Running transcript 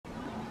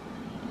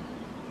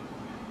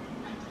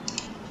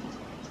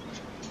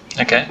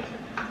Okay,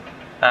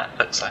 that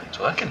looks like it's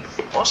working.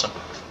 Awesome.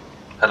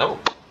 Hello.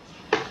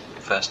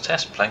 First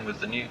test playing with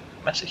the new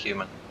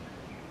MetaHuman.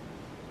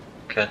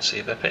 Courtesy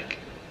of Epic.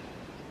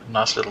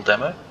 Nice little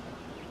demo.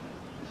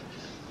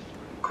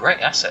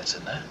 Great assets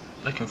in there.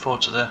 Looking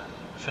forward to the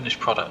finished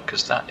product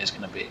because that is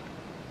going to be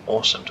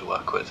awesome to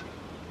work with.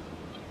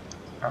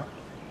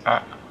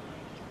 Yeah,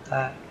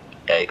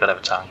 you got to have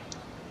a tongue.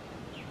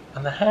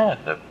 And the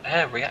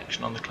hair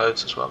reaction on the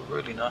clothes as well,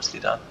 really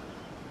nicely done.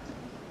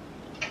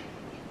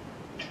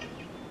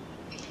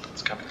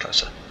 Let's come in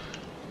closer.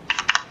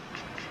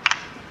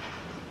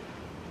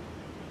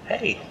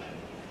 Hey!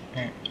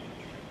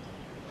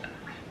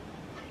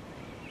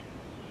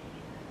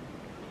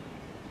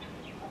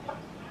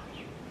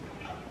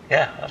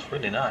 Yeah, that's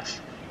really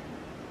nice.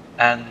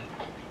 And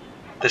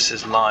this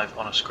is live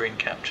on a screen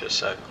capture,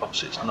 so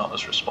obviously it's not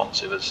as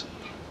responsive as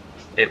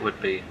it would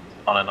be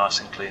on a nice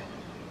and clean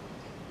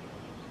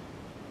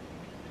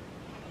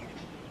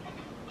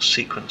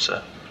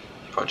sequencer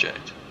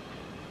project.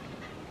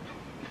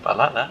 But I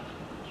like that.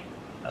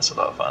 That's a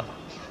lot of fun.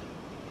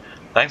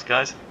 Thanks,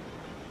 guys.